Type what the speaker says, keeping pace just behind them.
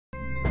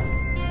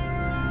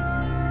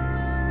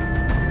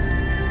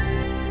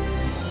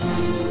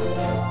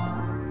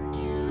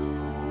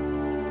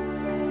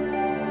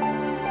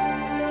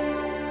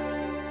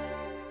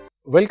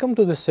Welcome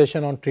to this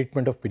session on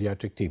treatment of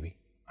pediatric TB.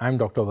 I am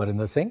Dr.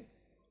 Varinder Singh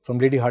from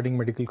Lady Hardinge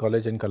Medical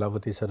College and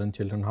Kalavati Saran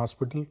Children's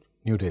Hospital,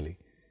 New Delhi.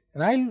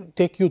 And I will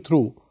take you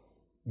through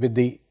with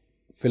the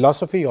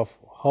philosophy of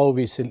how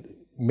we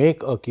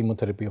make a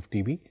chemotherapy of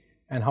TB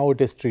and how it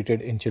is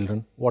treated in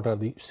children, what are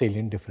the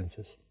salient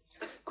differences.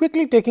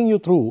 Quickly taking you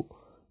through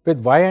with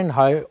why and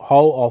how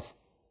of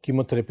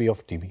chemotherapy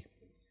of TB.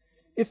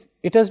 If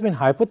it has been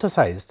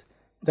hypothesized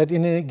that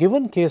in a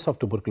given case of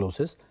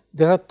tuberculosis,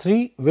 there are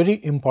three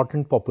very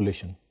important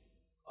populations: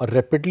 a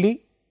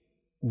rapidly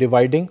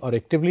dividing or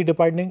actively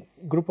dividing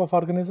group of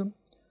organism,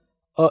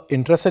 a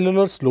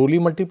intracellular slowly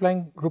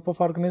multiplying group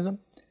of organism,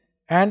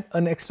 and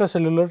an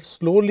extracellular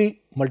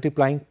slowly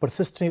multiplying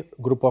persistent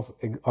group of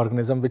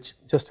organism which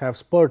just have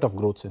spurt of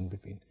growths in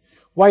between.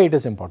 Why it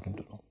is important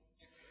to know?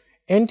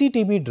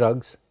 Anti-TB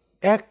drugs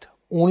act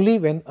only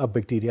when a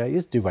bacteria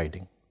is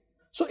dividing.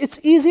 So, it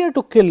is easier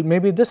to kill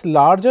maybe this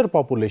larger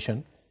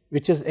population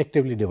which is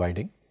actively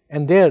dividing,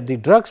 and there the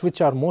drugs which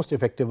are most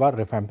effective are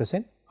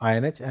rifampicin,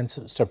 INH and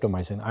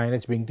streptomycin,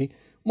 INH being the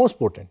most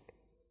potent.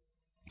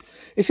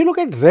 If you look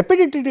at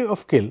rapidity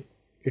of kill,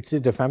 it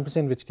is the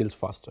rifampicin which kills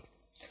faster.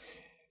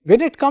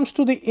 When it comes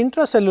to the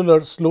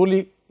intracellular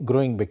slowly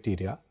growing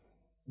bacteria,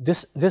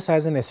 this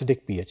has an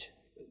acidic pH,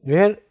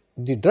 where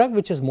the drug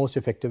which is most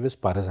effective is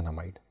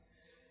pyrazinamide.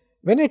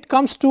 When it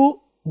comes to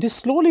the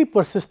slowly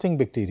persisting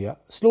bacteria,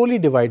 slowly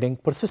dividing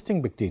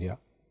persisting bacteria,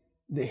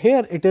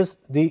 here it is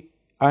the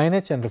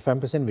INH and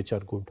rifampicin which are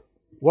good.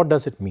 What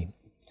does it mean?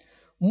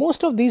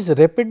 Most of these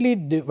rapidly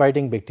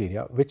dividing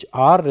bacteria which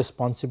are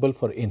responsible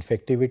for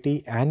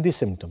infectivity and the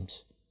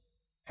symptoms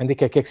and the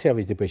cachexia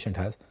which the patient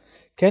has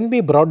can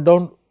be brought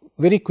down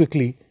very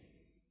quickly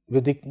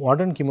with the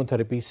modern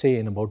chemotherapy, say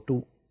in about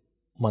 2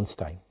 months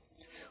time.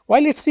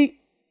 While it is the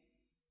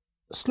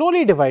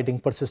slowly dividing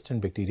persistent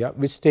bacteria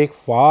which take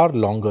far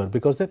longer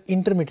because they are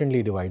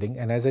intermittently dividing,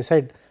 and as I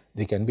said,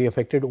 they can be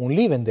affected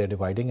only when they are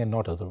dividing and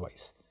not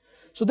otherwise.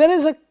 So, there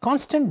is a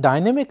constant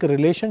dynamic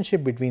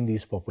relationship between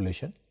these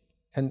populations,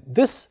 and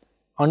this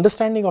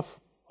understanding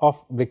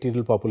of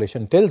bacterial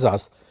population tells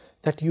us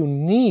that you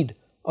need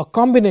a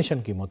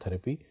combination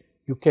chemotherapy,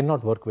 you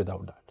cannot work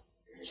without that.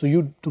 So,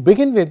 you to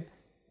begin with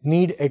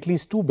need at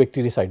least 2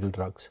 bactericidal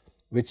drugs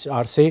which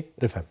are say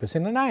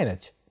rifampicin and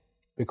INH,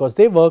 because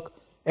they work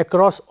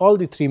across all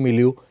the 3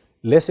 milieu,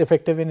 less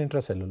effective in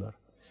intracellular.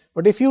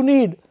 But if you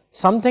need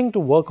something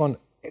to work on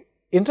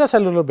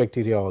intracellular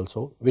bacteria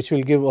also, which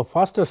will give a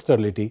faster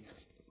sterility,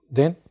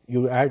 then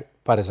you add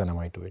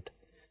pyrazinamide to it,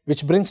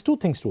 which brings 2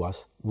 things to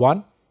us.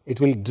 1,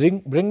 it will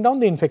bring down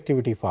the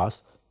infectivity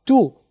fast.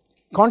 2,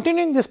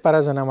 continuing this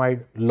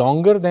pyrazinamide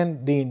longer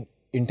than the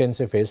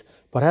intensive phase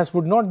perhaps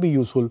would not be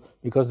useful,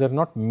 because there are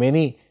not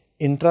many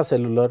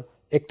intracellular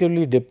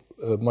actively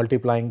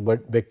multiplying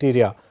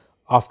bacteria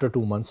after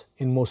 2 months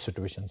in most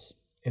situations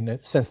in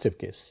a sensitive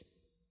case.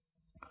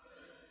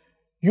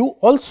 You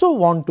also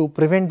want to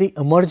prevent the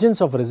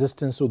emergence of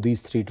resistance to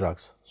these 3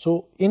 drugs.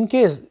 So, in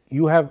case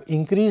you have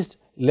increased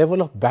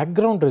level of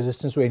background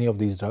resistance to any of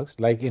these drugs,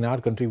 like in our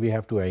country we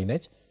have to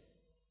INH,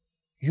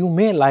 you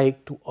may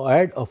like to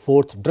add a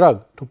 4th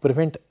drug to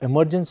prevent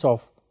emergence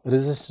of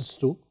resistance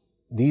to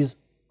these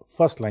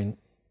first line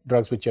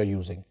drugs which you are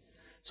using.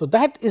 So,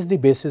 that is the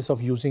basis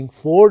of using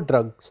 4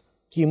 drugs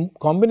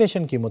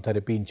combination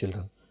chemotherapy in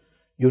children.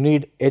 You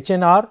need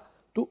HNR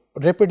to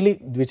rapidly,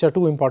 which are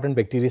 2 important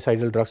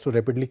bactericidal drugs to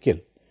rapidly kill.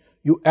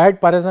 You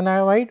add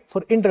pyrazinamide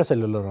for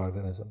intracellular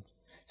organisms.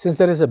 Since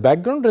there is a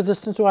background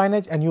resistance to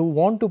INH and you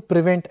want to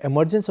prevent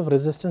emergence of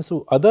resistance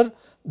to other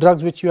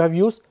drugs which you have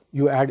used,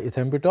 you add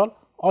ethambutol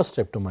or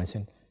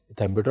streptomycin.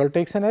 Ethambutol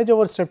takes an edge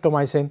over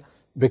streptomycin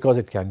because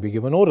it can be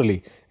given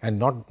orally and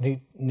not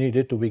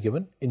needed to be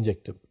given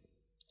injectable.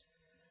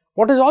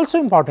 What is also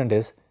important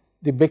is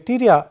the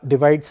bacteria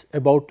divides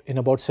in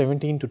about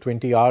 17 to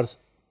 20 hours.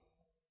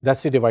 That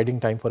is the dividing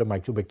time for a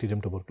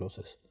Mycobacterium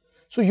tuberculosis.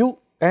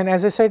 So, and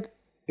as I said,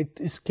 it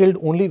is killed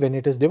only when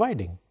it is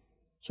dividing.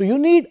 So, you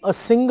need a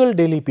single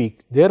daily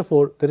peak.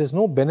 Therefore, there is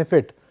no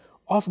benefit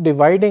of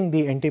dividing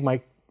the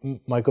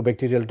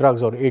anti-mycobacterial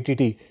drugs or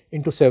ATT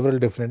into several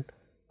different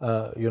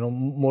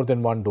more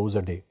than 1 dose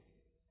a day.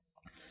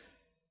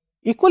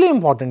 Equally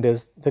important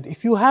is that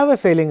if you have a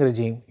failing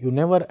regime, you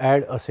never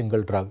add a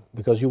single drug,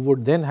 because you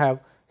would then have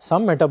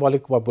some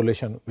metabolic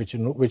population which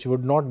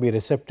would not be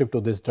receptive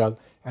to this drug,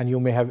 and you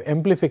may have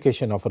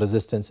amplification of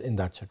resistance in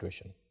that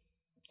situation.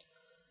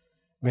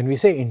 When we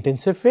say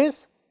intensive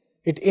phase,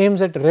 it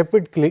aims at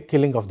rapid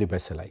killing of the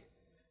bacilli.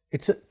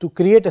 It is to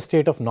create a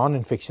state of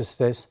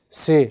non-infectiousness,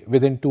 say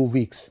within 2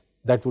 weeks.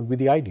 That would be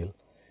the ideal.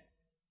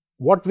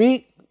 What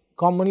we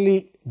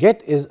commonly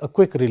get is a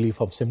quick relief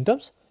of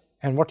symptoms,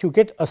 and what you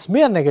get a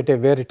smear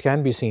negative where it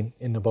can be seen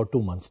in about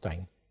 2 months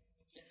time.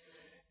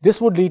 This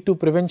would lead to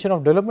prevention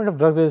of development of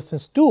drug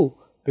resistance too,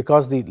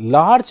 because the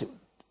large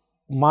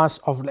mass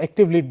of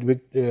actively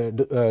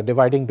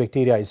dividing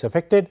bacteria is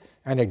affected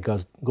and it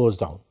goes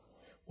down.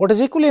 What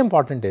is equally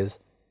important is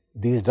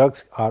these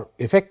drugs are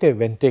effective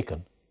when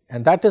taken,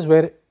 and that is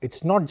where it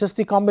is not just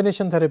the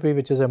combination therapy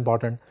which is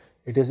important,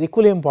 it is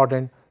equally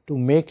important to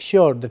make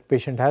sure that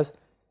patient has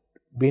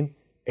been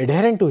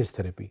adherent to his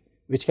therapy,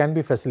 which can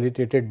be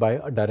facilitated by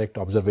a direct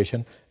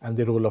observation, and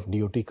the role of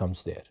DOT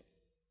comes there.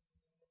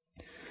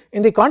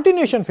 In the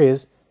continuation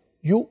phase,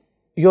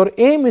 your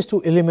aim is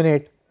to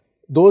eliminate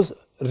those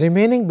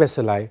remaining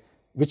bacilli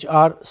which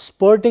are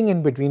spurting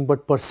in between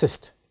but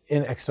persist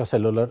in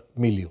extracellular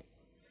milieu.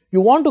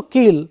 You want to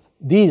kill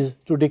these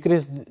to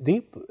decrease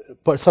the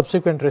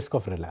subsequent risk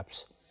of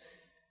relapse.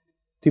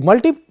 The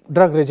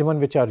multi-drug regimen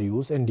which are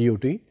used in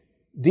DOT,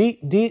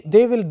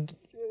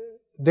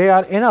 they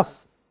are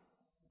enough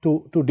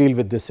to deal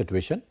with this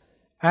situation,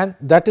 and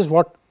that is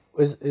what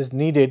is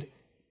needed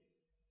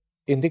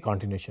in the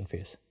continuation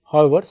phase.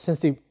 However, since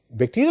the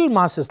bacterial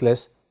mass is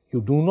less,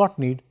 you do not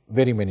need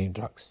very many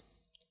drugs.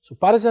 So,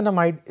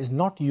 pyrazinamide is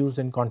not used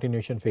in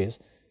continuation phase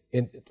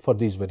for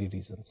these very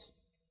reasons.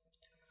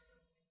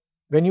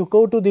 When you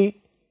go to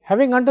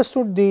having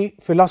understood the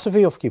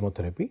philosophy of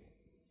chemotherapy,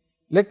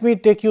 let me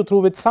take you through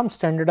with some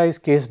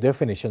standardized case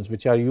definitions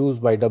which are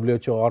used by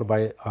WHO or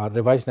by our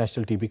revised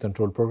national TB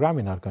control program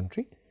in our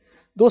country.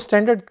 Those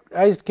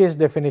standardized case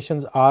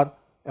definitions are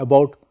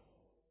about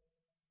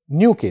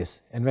new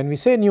case, and when we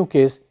say new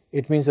case,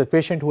 it means a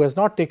patient who has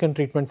not taken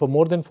treatment for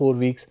more than 4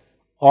 weeks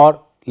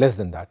or less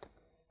than that,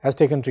 has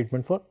taken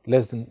treatment for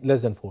less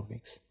than 4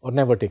 weeks or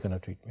never taken a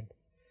treatment.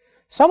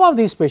 Some of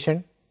these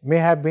patients may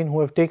have been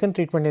who have taken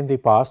treatment in the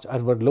past or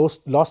were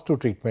lost to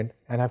treatment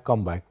and have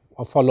come back,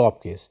 a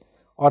follow-up case,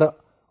 or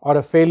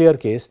a failure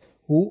case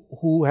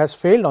who has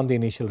failed on the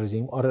initial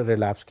regime, or a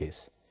relapse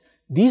case.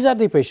 These are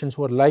the patients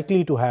who are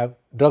likely to have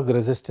drug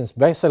resistance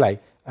bacilli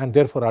and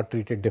therefore are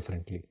treated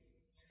differently.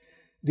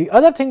 The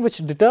other thing which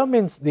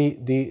determines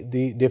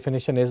the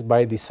definition is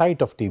by the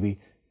site of TB,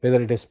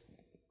 whether it is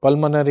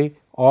pulmonary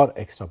or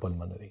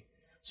extrapulmonary.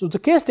 So, the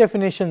case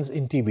definitions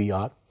in TB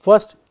are: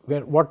 first,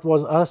 what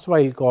was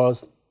erstwhile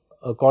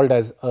called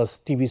as a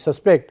TB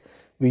suspect,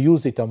 we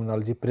use the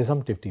terminology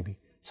presumptive TB,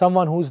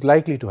 someone who is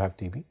likely to have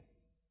TB.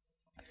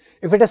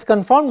 If it is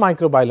confirmed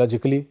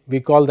microbiologically, we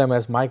call them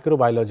as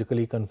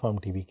microbiologically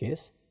confirmed TB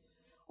case,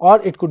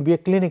 or it could be a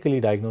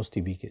clinically diagnosed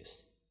TB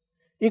case.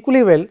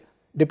 Equally well,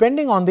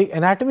 depending on the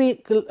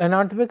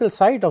anatomical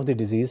site of the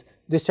disease,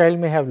 this child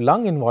may have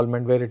lung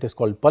involvement where it is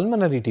called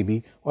pulmonary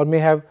TB, or may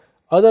have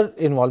other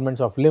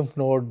involvements of lymph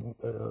node,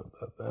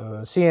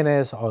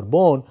 CNS or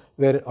bone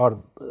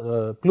or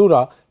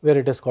pleura where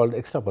it is called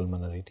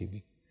extrapulmonary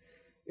TB.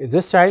 If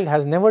this child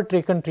has never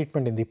taken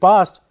treatment in the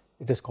past,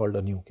 it is called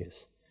a new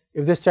case.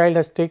 If this child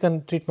has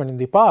taken treatment in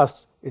the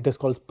past, it is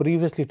called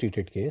previously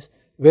treated case,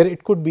 where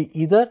it could be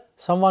either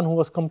someone who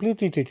was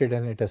completely treated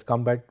and it has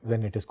come back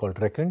when it is called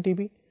recurrent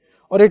TB,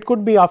 or it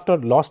could be after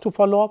loss to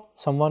follow-up,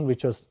 someone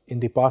which was in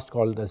the past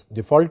called as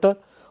defaulter,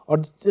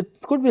 or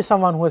it could be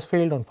someone who has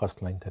failed on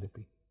first line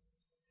therapy.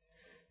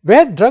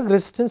 Where drug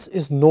resistance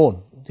is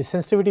known, the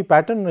sensitivity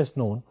pattern is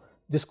known,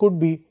 this could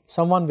be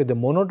someone with a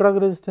monodrug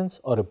resistance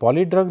or a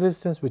polydrug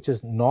resistance, which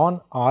is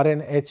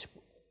non-RNH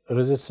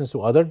resistance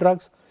to other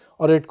drugs,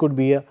 or it could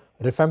be a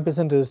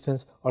rifampicin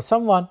resistance, or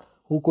someone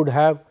who could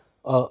have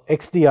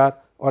XDR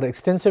or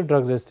extensive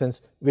drug resistance,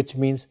 which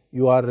means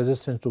you are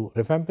resistant to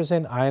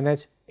rifampicin,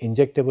 INH,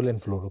 injectable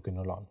and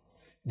fluoroquinolone.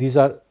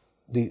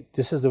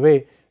 This is the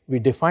way we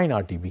define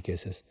our TB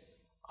cases.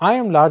 I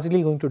am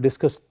largely going to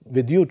discuss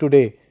with you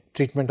today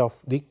treatment of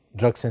the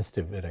drug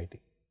sensitive variety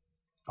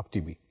of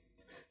TB.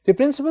 The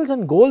principles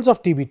and goals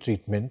of TB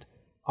treatment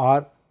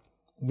are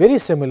very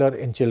similar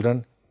in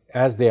children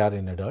as they are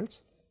in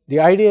adults. The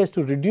idea is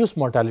to reduce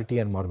mortality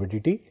and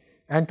morbidity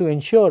and to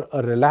ensure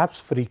a relapse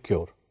free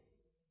cure.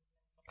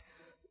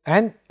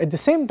 And at the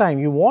same time,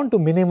 you want to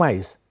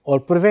minimize or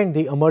prevent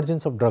the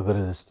emergence of drug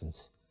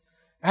resistance,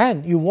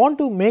 and you want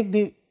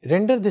to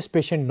render this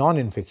patient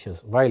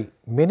non-infectious, while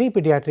many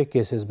pediatric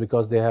cases,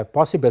 because they have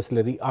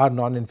paucibacillary, are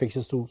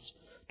non-infectious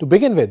to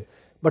begin with,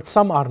 but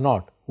some are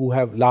not, who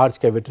have large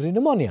cavitary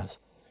pneumonias,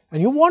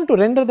 and you want to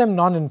render them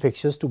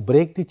non-infectious to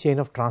break the chain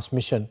of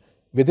transmission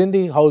within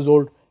the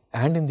household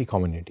and in the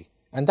community,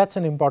 and that is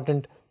an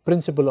important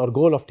principle or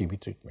goal of TB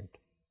treatment.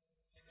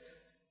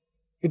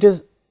 It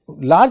is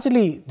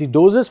largely the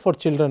doses for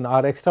children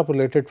are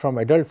extrapolated from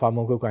adult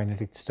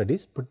pharmacokinetic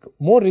studies, but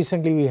more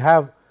recently we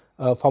have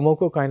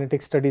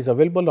pharmacokinetic studies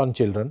available on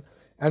children,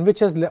 and which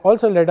has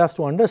also led us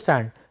to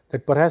understand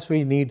that perhaps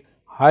we need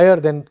higher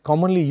than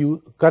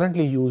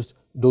currently used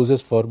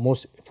doses for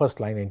most first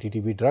line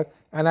anti-TB drug,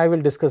 and I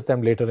will discuss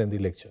them later in the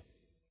lecture.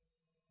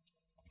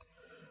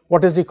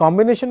 What is the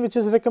combination which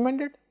is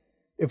recommended?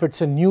 If it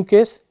is a new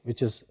case,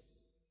 which is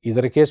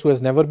either a case who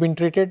has never been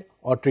treated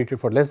or treated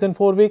for less than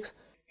 4 weeks,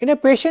 in a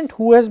patient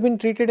who has been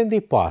treated in the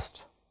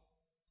past,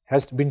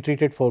 has been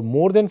treated for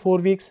more than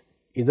 4 weeks,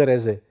 either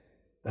as a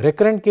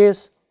recurrent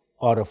case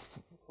or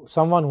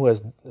someone who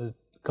has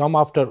come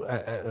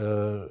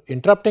after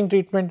interrupting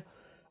treatment,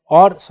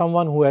 or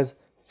someone who has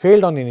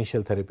failed on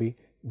initial therapy,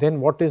 then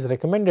what is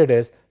recommended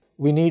is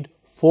we need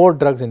 4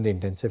 drugs in the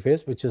intensive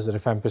phase, which is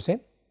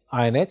rifampicin,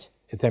 INH,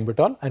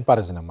 ethambutol and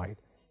pyrazinamide.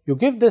 You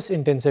give this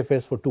intensive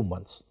phase for 2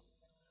 months.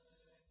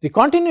 The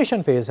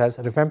continuation phase has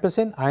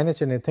rifampicin,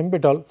 INH and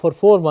ethambutol for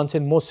 4 months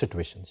in most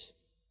situations,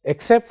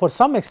 except for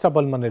some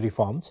extrapulmonary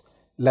forms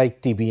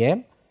like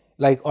TBM,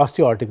 like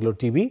osteoarticular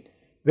TB,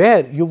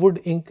 where you would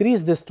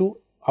increase this to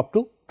up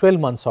to 12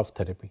 months of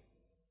therapy.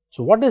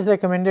 So, what is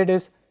recommended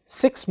is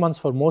 6 months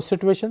for most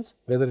situations,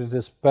 whether it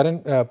is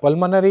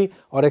pulmonary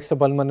or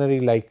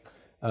extrapulmonary like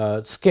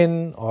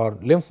skin or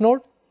lymph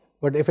node,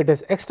 but if it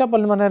is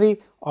extrapulmonary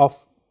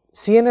of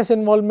CNS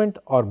involvement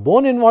or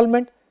bone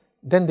involvement,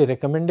 then the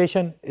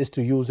recommendation is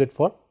to use it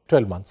for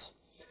 12 months.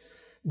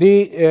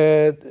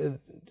 The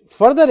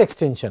further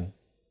extension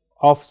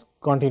of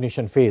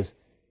continuation phase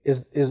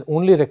is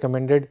only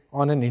recommended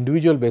on an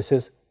individual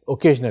basis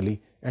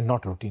occasionally and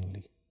not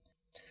routinely.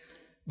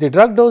 The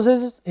drug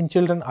doses in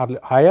children are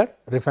higher,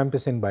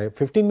 rifampicin by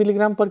 15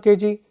 milligram per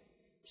kg,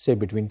 say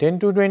between 10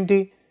 to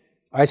 20,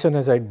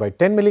 isoniazid by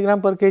 10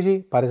 milligram per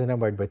kg,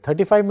 pyrazinamide by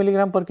 35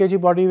 milligram per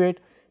kg body weight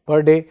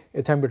per day,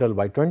 ethambutol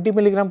by 20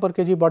 milligram per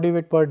kg body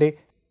weight per day.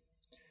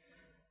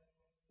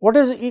 What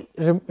is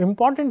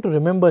important to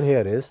remember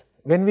here is,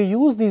 when we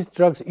use these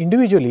drugs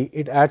individually,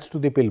 it adds to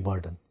the pill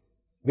burden,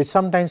 which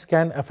sometimes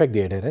can affect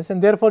the adherence,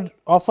 and therefore,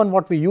 often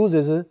what we use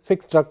is a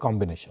fixed drug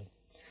combination.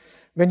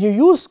 When you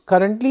use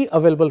currently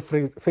available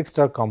fixed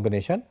drug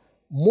combination,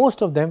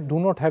 most of them do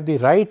not have the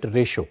right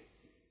ratio.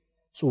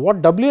 So,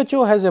 what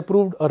WHO has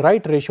approved a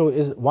right ratio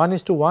is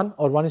 1:1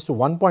 or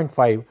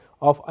 1:1.5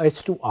 of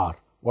H to R.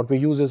 What we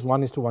use is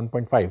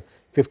 1:1.5,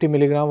 50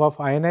 milligram of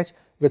INH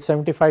with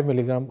 75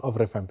 milligram of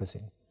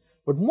rifampicin.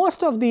 But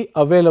most of the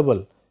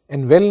available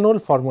and well known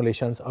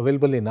formulations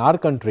available in our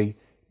country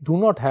do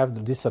not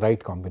have this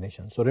right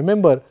combination. So,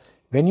 remember,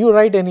 when you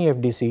write any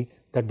FDC,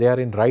 that they are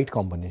in right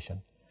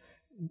combination.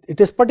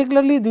 It is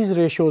particularly these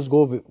ratios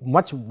go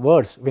much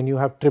worse when you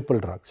have triple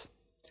drugs.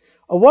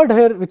 A word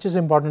here which is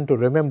important to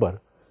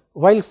remember,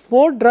 while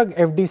 4 drug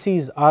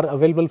FDCs are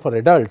available for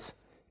adults,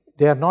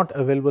 they are not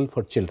available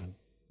for children,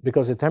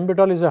 because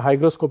ethambutol is a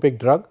hygroscopic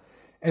drug,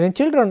 and in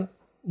children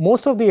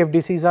most of the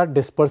FDCs are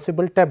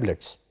dispersible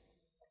tablets,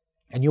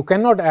 and you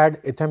cannot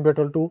add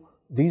ethambutol to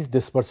these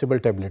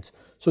dispersible tablets.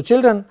 So,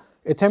 children,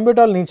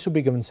 ethambutol needs to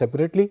be given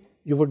separately.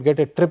 You would get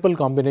a triple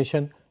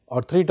combination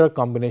or 3 drug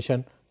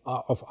combination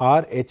of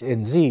R, H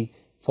and Z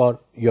for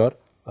your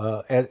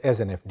as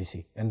an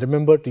FDC, and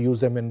remember to use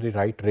them in the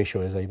right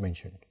ratio as I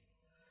mentioned.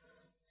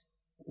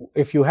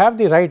 If you have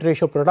the right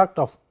ratio product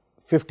of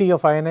 50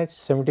 of INH,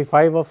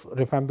 75 of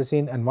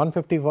rifampicin and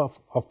 150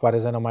 of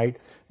pyrazinamide,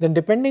 then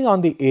depending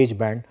on the age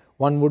band,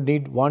 one would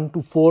need 1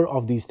 to 4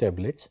 of these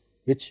tablets,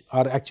 which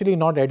are actually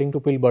not adding to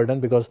pill burden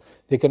because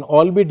they can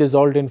all be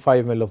dissolved in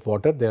 5 ml of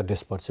water, they are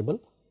dispersible.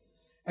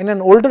 And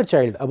an older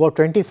child about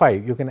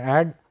 25, you can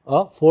add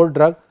a 4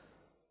 drug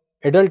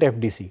adult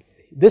FDC.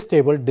 This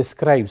table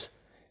describes,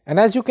 and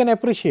as you can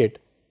appreciate,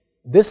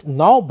 this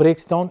now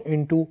breaks down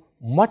into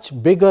much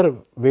bigger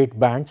weight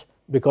bands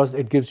because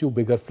it gives you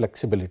bigger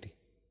flexibility,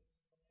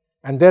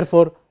 and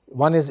therefore,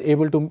 one is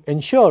able to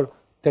ensure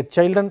that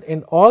children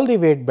in all the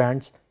weight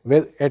bands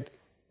at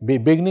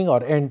beginning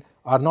or end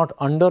are not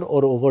under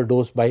or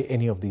overdosed by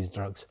any of these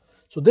drugs.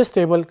 So, this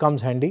table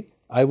comes handy.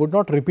 I would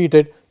not repeat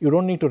it, you do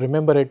not need to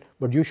remember it,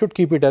 but you should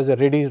keep it as a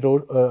ready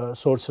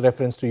source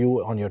reference to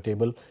you on your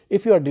table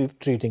if you are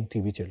treating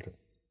TB children.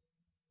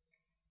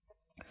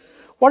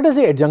 What is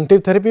the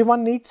adjunctive therapy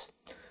one needs?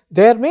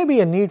 There may be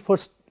a need for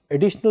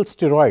additional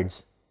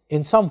steroids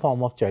in some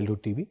form of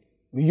childhood TB.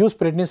 We use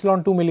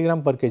prednisolone 2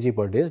 milligram per kg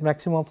per day,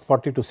 maximum of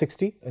 40 to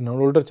 60, in an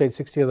older child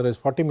 60, otherwise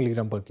 40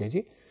 milligram per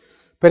kg.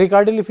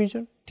 Pericardial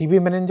effusion,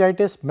 TB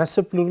meningitis,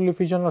 massive pleural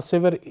effusion or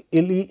severe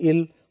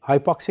ill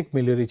hypoxic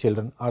miliary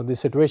children are the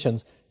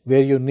situations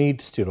where you need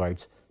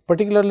steroids,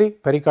 particularly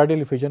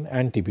pericardial effusion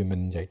and TB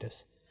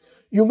meningitis.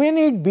 You may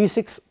need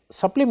B6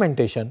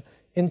 supplementation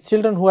in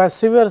children who have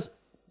severe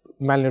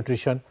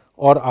malnutrition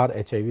or are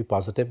HIV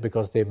positive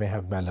because they may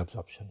have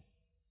malabsorption.